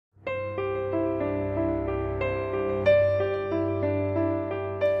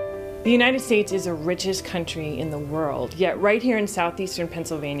The United States is the richest country in the world, yet right here in southeastern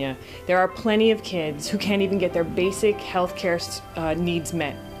Pennsylvania, there are plenty of kids who can't even get their basic healthcare needs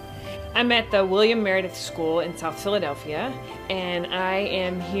met. I'm at the William Meredith School in South Philadelphia, and I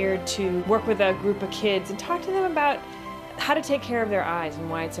am here to work with a group of kids and talk to them about how to take care of their eyes and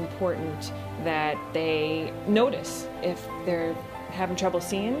why it's important that they notice if they're having trouble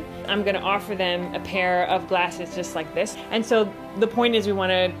seeing. I'm going to offer them a pair of glasses just like this. And so the point is we want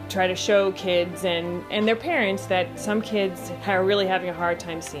to try to show kids and their parents that some kids are really having a hard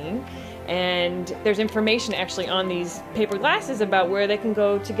time seeing. And there's information actually on these paper glasses about where they can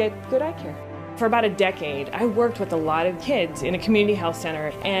go to get good eye care. For about a decade, I worked with a lot of kids in a community health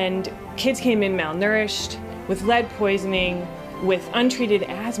center, and kids came in malnourished, with lead poisoning, with untreated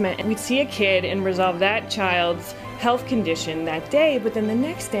asthma, and we'd see a kid and resolve that child's health condition that day, but then the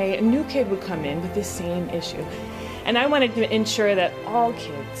next day a new kid would come in with the same issue. And I wanted to ensure that all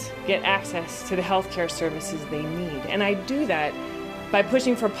kids get access to the healthcare services they need. And I do that by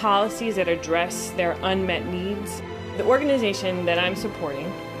pushing for policies that address their unmet needs. The organization that I'm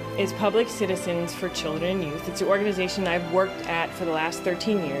supporting is Public Citizens for Children and Youth. It's the organization I've worked at for the last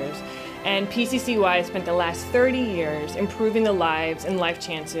 13 years. And PCCY has spent the last 30 years improving the lives and life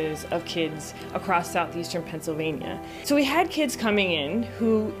chances of kids across southeastern Pennsylvania. So we had kids coming in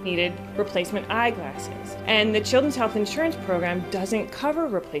who needed replacement eyeglasses. And the Children's Health Insurance Program doesn't cover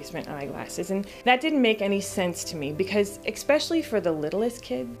replacement eyeglasses. And that didn't make any sense to me because, especially for the littlest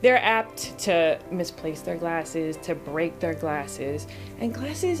kid, they're apt to misplace their glasses, to break their glasses, and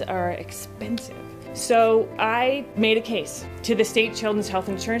glasses are expensive. So I made a case to the state Children's Health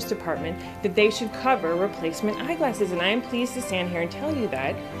Insurance Department that they should cover replacement eyeglasses, and I am pleased to stand here and tell you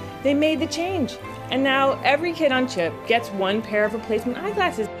that they made the change. And now every kid on CHIP gets one pair of replacement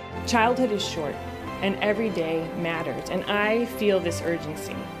eyeglasses. Childhood is short, and every day matters, and I feel this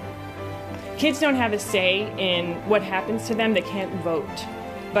urgency. Kids don't have a say in what happens to them. They can't vote.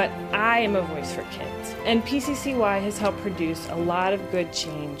 But I am a voice for kids, and PCCY has helped produce a lot of good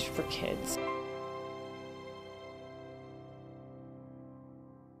change for kids.